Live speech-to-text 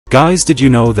Guys, did you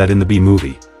know that in the Bee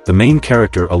Movie, the main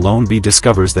character Alone Bee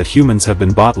discovers that humans have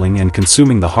been bottling and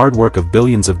consuming the hard work of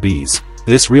billions of bees?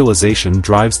 This realization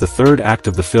drives the third act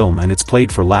of the film, and it's played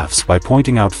for laughs by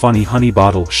pointing out funny honey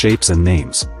bottle shapes and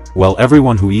names. Well,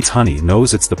 everyone who eats honey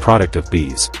knows it's the product of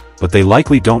bees, but they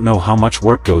likely don't know how much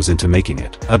work goes into making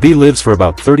it. A bee lives for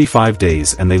about 35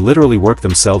 days and they literally work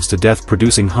themselves to death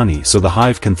producing honey so the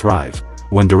hive can thrive.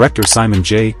 When director Simon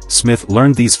J. Smith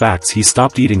learned these facts, he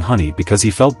stopped eating honey because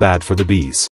he felt bad for the bees.